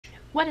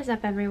What is up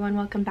everyone?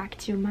 Welcome back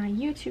to my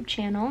YouTube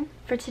channel.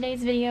 For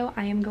today's video,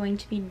 I am going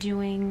to be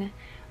doing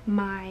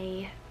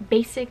my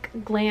basic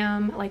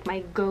glam, like my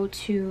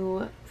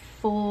go-to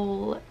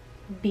full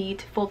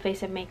beat, full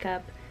face of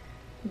makeup,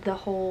 the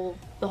whole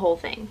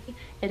thing.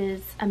 It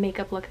is a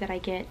makeup look that I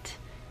get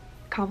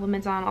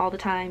compliments on all the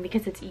time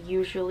because it's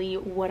usually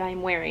what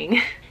I'm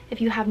wearing.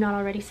 If you have not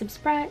already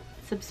subscribed,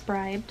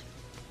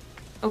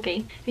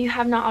 okay, if you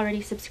have not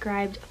already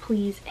subscribed,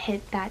 please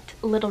hit that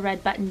little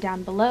red button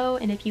down below,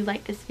 and if you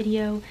like this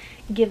video,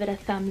 give it a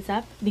thumbs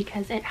up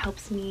because it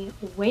helps me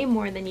way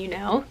more than you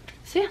know.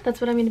 So yeah,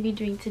 that's what I'm going to be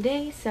doing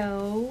today,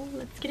 so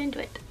let's get into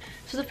it.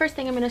 So the first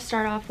thing I'm going to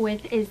start off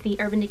with is the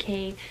Urban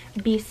Decay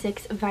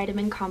B6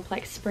 Vitamin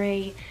Complex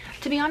Spray.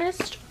 To be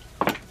honest,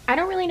 I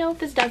don't really know if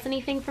this does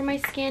anything for my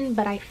skin,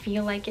 but I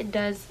feel like it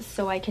does,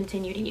 so I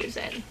continue to use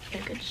it.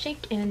 Give it a good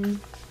shake and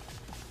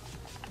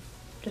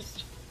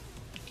just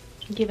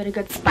give it a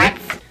good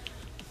spritz.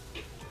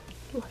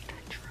 Let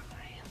that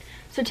dry.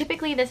 So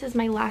typically this is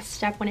my last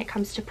step when it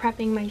comes to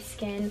prepping my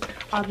skin.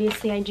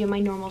 Obviously I do my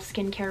normal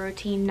skincare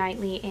routine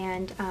nightly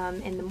and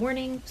in the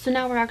morning. So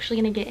now we're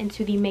actually going to get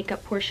into the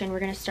makeup portion.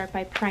 We're going to start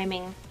by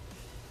priming.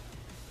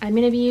 I'm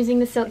going to be using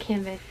the Silk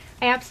Canvas.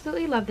 I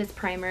absolutely love this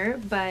primer,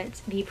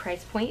 but the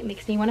price point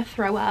makes me want to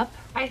throw up.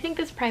 I think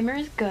this primer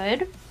is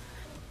good.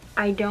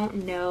 I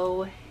don't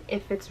know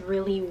if it's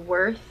really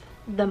worth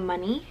the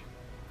money.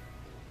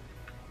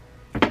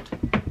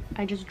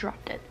 I just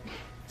dropped it.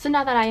 So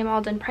now that I am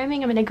all done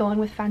priming, I'm going to go in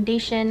with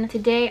foundation.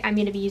 Today I'm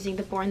going to be using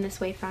the Born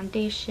This Way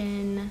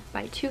foundation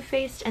by Too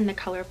Faced in the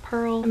color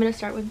Pearl. I'm going to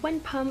start with one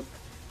pump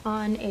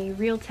on a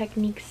Real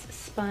Techniques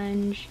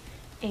sponge,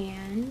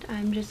 and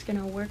I'm just going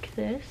to work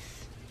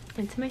this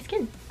into my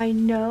skin. I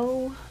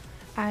know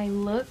I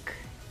look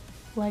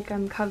like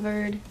I'm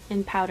covered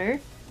in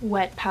powder,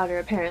 wet powder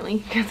apparently,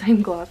 because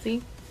I'm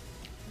glossy,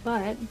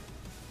 but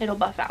it'll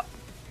buff out.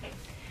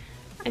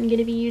 I'm going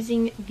to be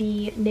using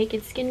the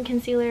Naked Skin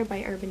Concealer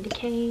by Urban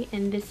Decay,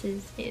 and this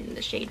is in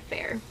the shade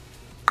Fair.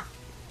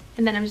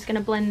 And then I'm just going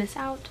to blend this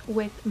out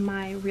with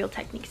my Real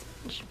Techniques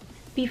sponge.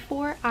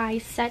 Before I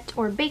set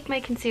or bake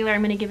my concealer,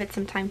 I'm going to give it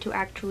some time to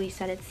actually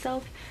set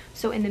itself.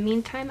 So in the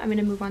meantime, I'm going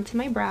to move on to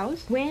my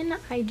brows. When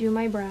I do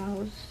my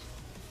brows,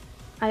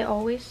 I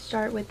always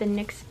start with the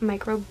NYX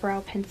Micro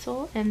Brow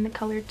Pencil in the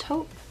color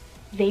Taupe.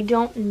 They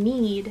don't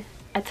need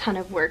a ton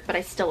of work, but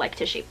I still like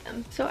to shape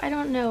them. So I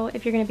don't know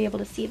if you're going to be able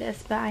to see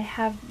this, but I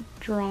have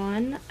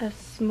drawn a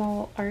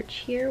small arch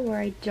here where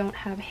I don't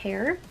have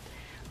hair.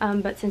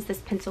 But since this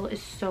pencil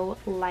is so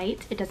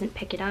light, it doesn't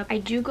pick it up. I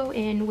do go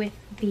in with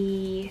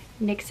the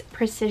NYX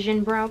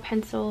Precision Brow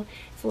Pencil.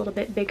 It's a little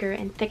bit bigger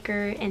and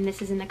thicker, and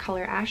this is in the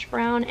color Ash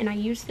Brown, and I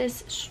use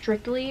this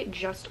strictly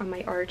just on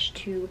my arch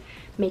to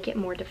make it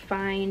more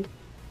defined.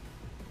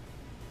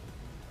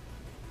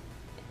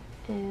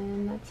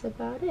 And that's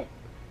about it.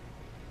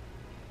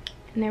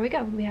 And there we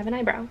go, we have an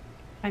eyebrow.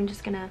 I'm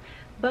just gonna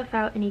buff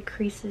out any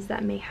creases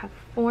that may have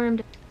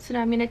formed. So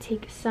now I'm gonna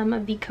take some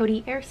of the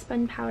Coty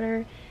Airspun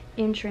powder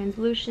in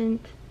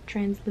translucent.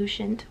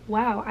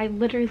 Wow, I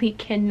literally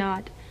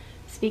cannot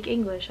speak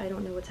English. I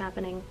don't know what's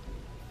happening.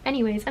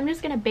 Anyways, I'm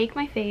just gonna bake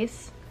my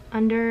face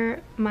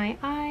under my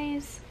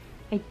eyes.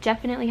 I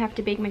definitely have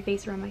to bake my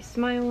face around my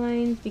smile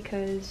lines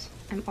because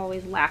I'm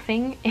always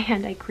laughing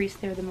and I crease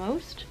there the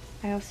most.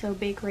 I also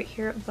bake right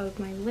here above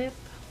my lip,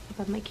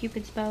 above my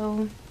cupid's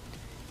bow,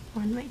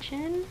 on my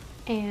chin,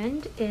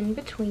 and in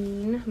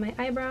between my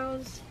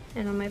eyebrows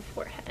and on my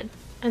forehead.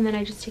 And then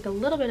I just take a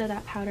little bit of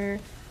that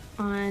powder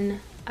on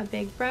a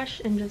big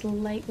brush and just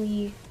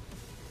lightly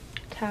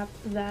tap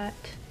that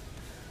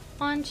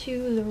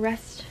onto the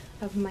rest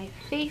of my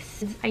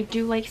face. I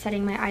do like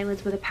setting my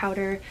eyelids with a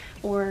powder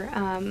or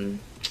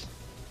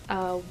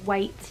a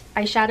white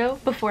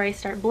eyeshadow before I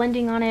start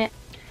blending on it.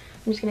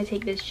 I'm just going to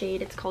take this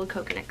shade. It's called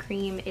Coconut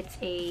Cream. It's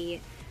a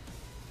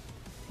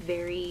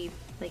very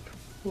like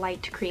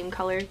light cream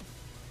color,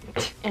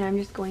 and I'm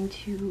just going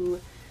to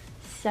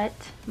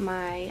set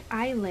my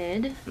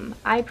eyelid.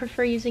 I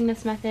prefer using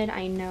this method.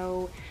 I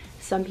know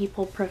some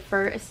people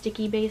prefer a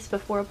sticky base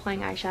before applying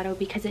eyeshadow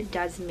because it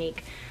does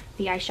make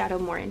the eyeshadow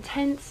more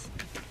intense.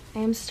 I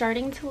am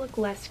starting to look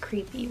less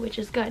creepy, which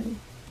is good.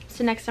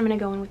 So next I'm going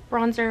to go in with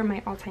bronzer.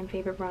 My all-time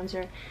favorite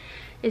bronzer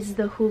is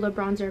the Hoola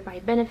bronzer by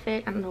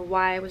Benefit. I don't know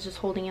why I was just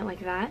holding it like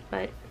that,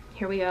 but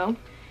here we go.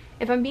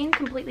 If I'm being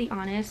completely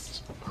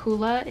honest,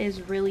 Hoola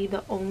is really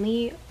the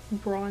only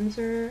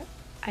bronzer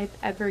I've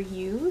ever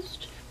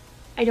used.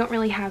 I don't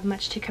really have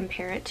much to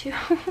compare it to.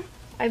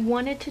 I've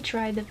wanted to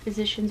try the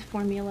Physicians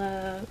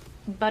Formula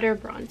Butter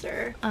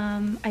Bronzer.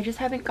 I just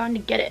haven't gone to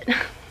get it.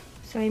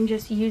 So I'm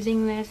just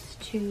using this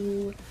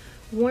to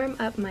warm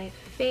up my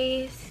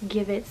face,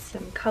 give it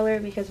some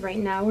color, because right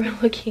now we're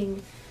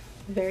looking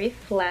very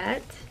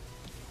flat.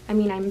 I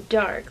mean, I'm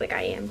dark, like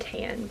I am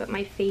tan, but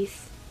my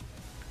face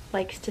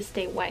likes to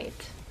stay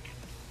white.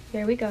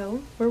 There we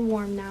go, we're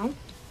warm now.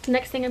 The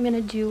next thing I'm going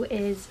to do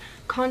is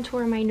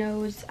contour my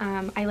nose.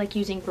 I like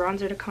using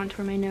bronzer to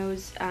contour my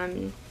nose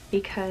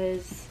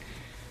because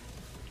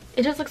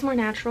It just looks more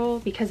natural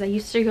because I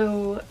used to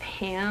go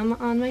ham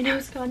on my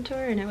nose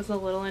contour and it was a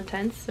little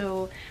intense,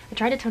 so I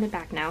try to tone it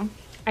back now.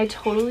 I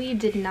totally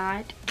did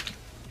not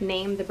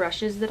name the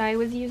brushes that I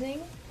was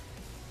using.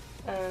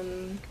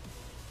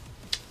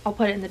 I'll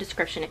put it in the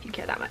description if you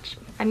care that much.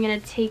 I'm gonna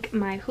take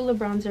my Hoola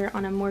bronzer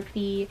on a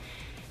Morphe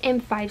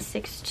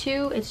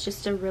M562. It's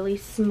just a really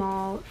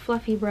small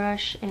fluffy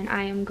brush, and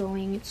I am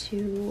going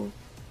to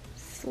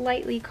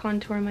slightly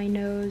contour my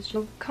nose.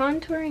 So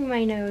contouring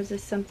my nose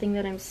is something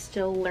that I'm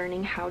still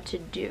learning how to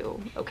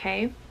do,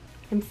 okay?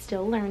 I'm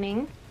still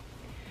learning.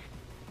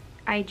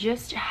 I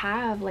just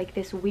have like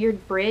this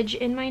weird bridge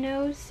in my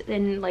nose,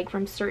 and like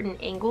from certain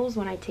angles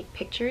when I take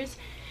pictures,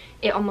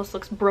 it almost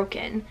looks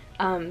broken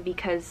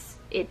because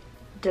it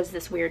does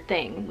this weird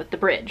thing with the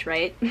bridge,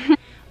 right?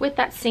 With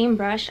that same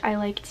brush, I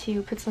like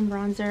to put some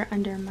bronzer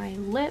under my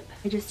lip.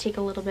 I just take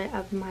a little bit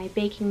of my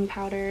baking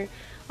powder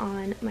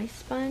on my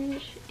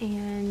sponge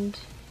and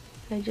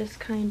I just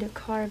kind of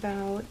carve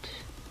out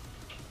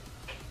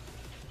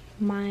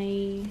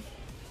my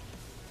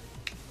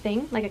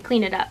thing, like I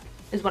clean it up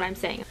is what I'm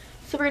saying.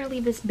 So we're gonna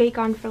leave this bake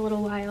on for a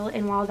little while,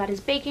 and while that is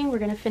baking, we're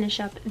gonna finish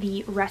up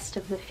the rest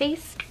of the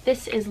face.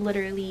 This is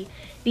literally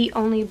the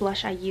only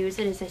blush I use.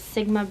 It is a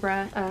Sigma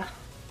brush.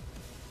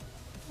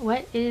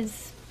 What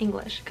is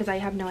English? Because I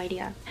have no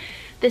idea.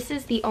 This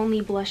is the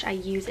only blush I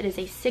use. It is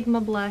a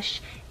Sigma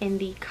blush in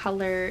the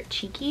color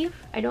Cheeky.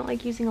 I don't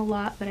like using a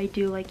lot, but I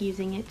do like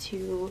using it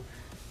to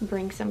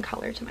bring some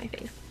color to my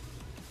face.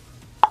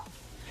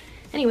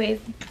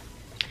 Anyways,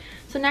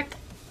 so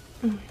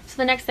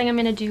the next thing I'm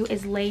going to do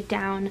is lay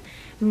down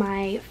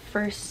my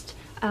first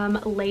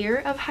layer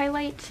of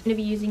highlight. I'm going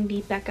to be using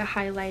the Becca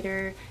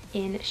highlighter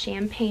in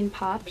Champagne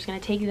Pop. I'm just going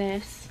to take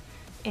this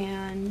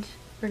and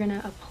we're going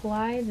to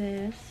apply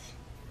this.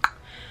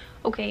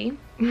 Okay,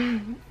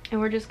 and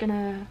we're just going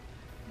to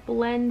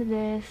blend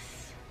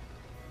this.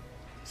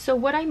 So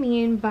what I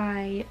mean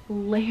by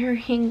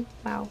layering,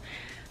 wow.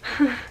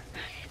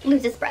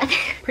 Lose his breath.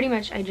 Pretty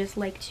much I just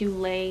like to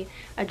lay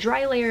a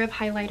dry layer of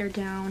highlighter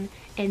down,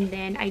 and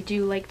then I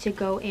do like to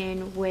go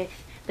in with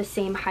the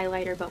same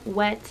highlighter but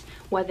wet,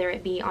 whether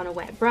it be on a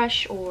wet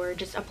brush or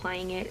just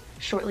applying it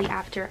shortly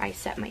after I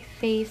set my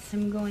face.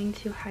 I'm going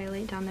to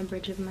highlight down the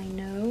bridge of my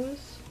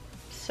nose.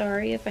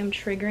 Sorry if I'm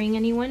triggering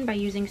anyone by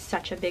using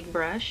such a big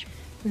brush.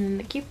 And then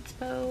the Cupid's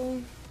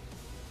bow.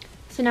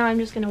 So now I'm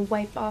just going to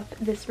wipe off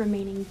this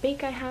remaining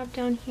bake I have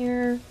down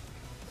here.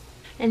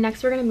 And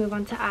next we're going to move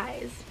on to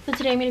eyes. So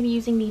today I'm going to be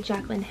using the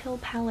Jaclyn Hill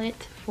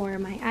palette for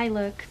my eye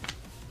look.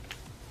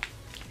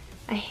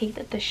 I hate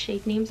that the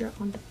shade names are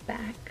on the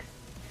back.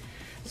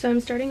 So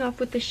I'm starting off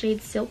with the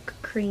shade Silk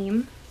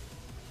Cream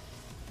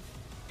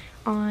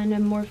on a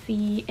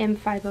Morphe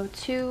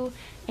M502,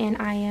 and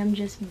I am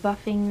just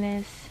buffing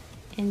this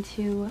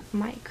into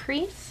my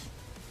crease.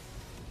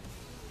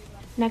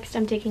 Next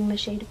I'm taking the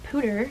shade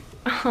Pooter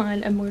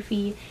on a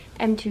Morphe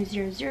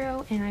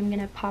M200, and I'm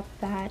going to pop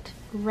that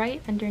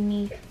right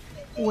underneath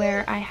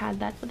where I had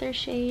that other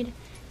shade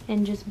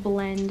and just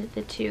blend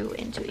the two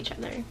into each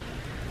other.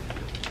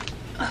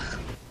 Ugh.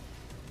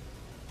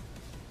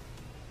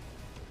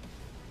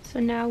 So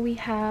now we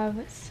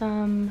have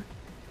some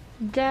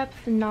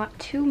depth, not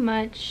too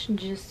much,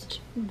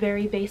 just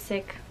very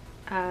basic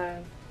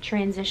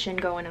transition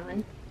going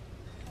on.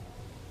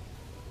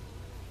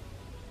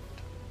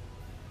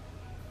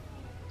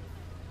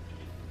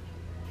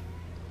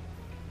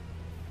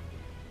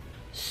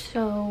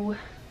 So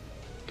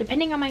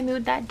depending on my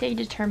mood that day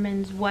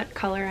determines what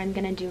color I'm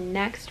gonna do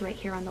next. Right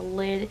here on the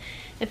lid,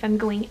 if I'm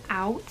going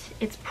out,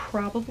 it's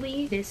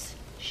probably this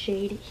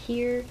shade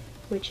here,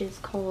 which is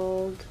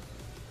called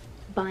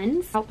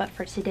Buns. But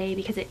for today,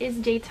 because it is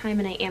daytime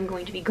and I am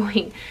going to be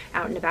going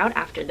out and about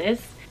after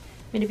this,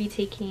 I'm going to be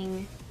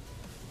taking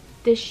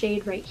this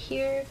shade right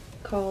here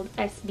called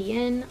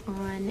SBN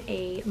on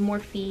a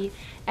Morphe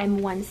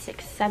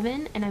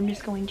M167, and I'm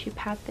just going to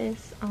pat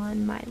this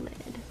on my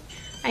lid.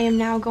 I am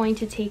now going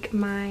to take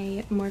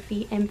my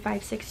Morphe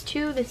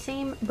M562, the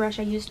same brush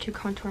I used to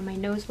contour my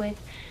nose with,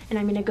 and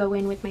I'm going to go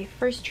in with my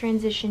first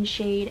transition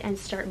shade and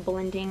start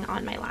blending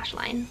on my lash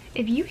line.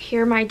 If you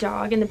hear my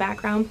dog in the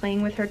background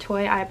playing with her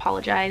toy, I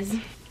apologize.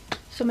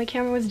 So my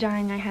camera was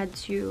dying, I had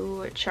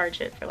to charge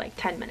it for like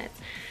 10 minutes.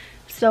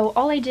 So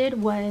all I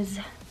did was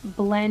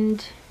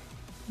blend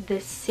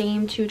the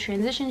same two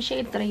transition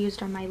shades that I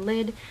used on my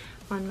lid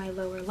on my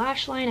lower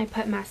lash line. I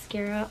put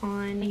mascara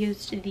on. I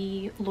used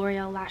the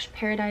L'Oreal Lash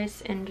Paradise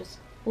in just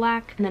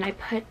black, and then I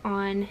put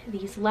on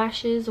these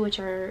lashes, which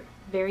are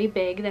very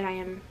big, that I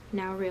am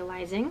now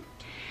realizing.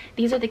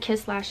 These are the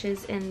Kiss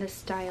lashes in the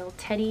style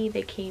Teddy.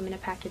 They came in a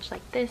package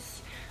like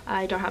this.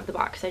 I don't have the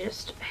box, I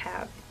just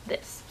have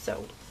this,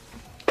 so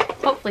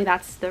hopefully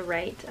that's the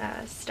right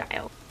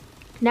style.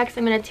 Next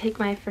I'm going to take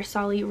my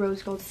Versali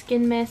Rose Gold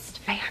Skin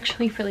Mist. I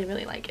actually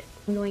really like it.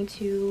 I'm going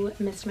to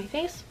mist my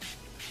face.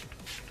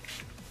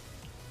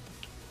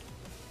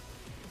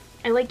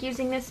 I like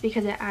using this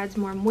because it adds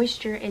more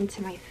moisture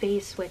into my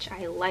face, which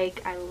I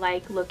like. I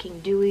like looking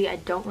dewy. I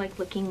don't like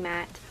looking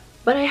matte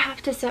But I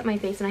have to set my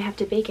face and I have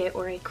to bake it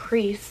or I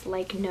crease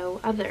like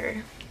no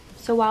other.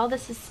 So while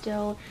this is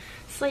still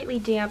slightly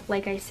damp,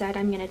 like I said,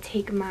 I'm going to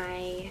take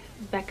my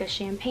Becca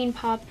Champagne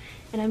Pop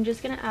and I'm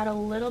just going to add a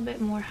little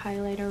bit more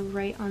highlighter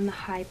right on the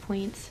high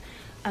points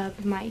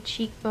of my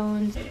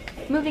cheekbones.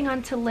 Moving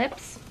on to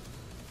lips,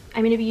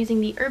 I'm going to be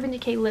using the Urban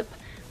Decay Lip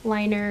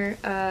Liner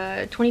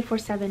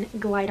 24/7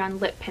 Glide On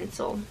Lip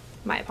Pencil.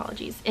 My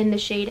apologies. In the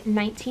shade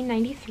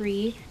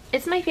 1993.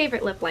 It's my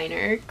favorite lip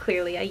liner.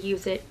 Clearly, I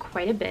use it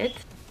quite a bit.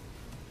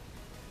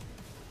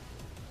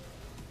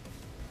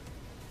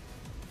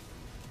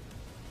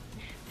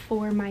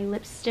 For my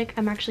lipstick,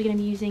 I'm actually going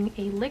to be using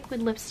a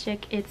liquid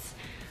lipstick. It's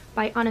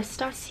by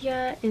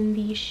Anastasia in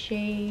the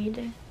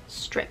shade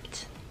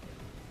Stripped.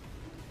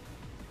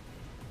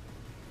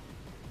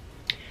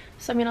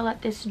 So I'm going to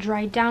let this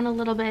dry down a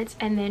little bit,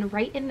 and then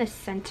right in the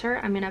center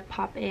I'm going to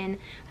pop in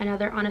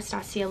another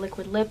Anastasia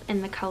liquid lip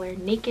in the color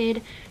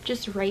Naked,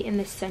 just right in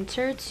the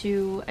center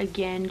to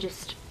again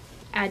just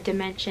add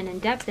dimension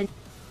and depth.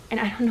 And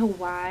I don't know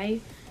why,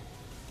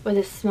 but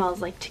this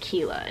smells like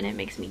tequila and it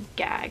makes me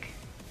gag.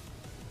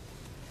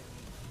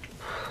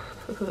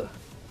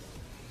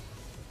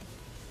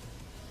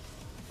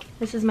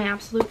 This is my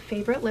absolute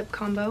favorite lip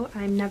combo.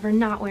 I'm never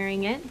not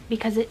wearing it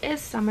because it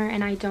is summer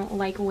and I don't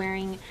like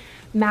wearing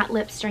matte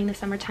lips during the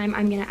summertime.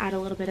 I'm gonna add a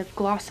little bit of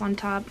gloss on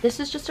top. This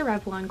is just a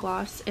Revlon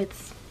gloss.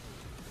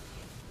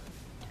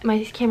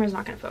 My camera's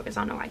not gonna focus.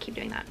 I don't know why I keep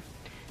doing that.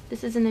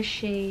 This is in the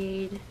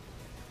shade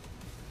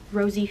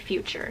Rosy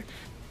Future.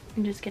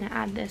 I'm just gonna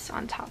add this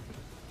on top.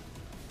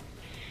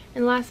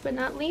 And last but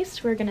not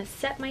least, we're gonna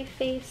set my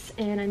face,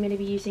 and I'm gonna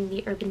be using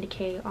the Urban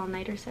Decay All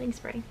Nighter Setting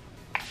Spray.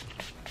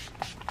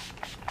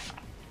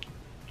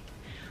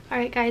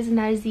 Alright guys, and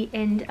that is the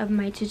end of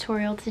my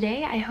tutorial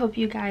today. I hope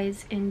you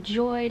guys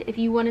enjoyed. If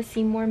you want to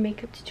see more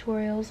makeup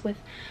tutorials with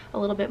a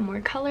little bit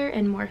more color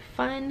and more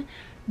fun,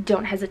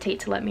 don't hesitate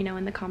to let me know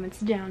in the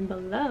comments down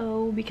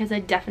below because I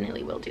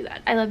definitely will do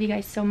that. I love you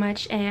guys so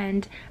much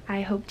and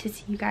I hope to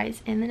see you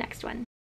guys in the next one.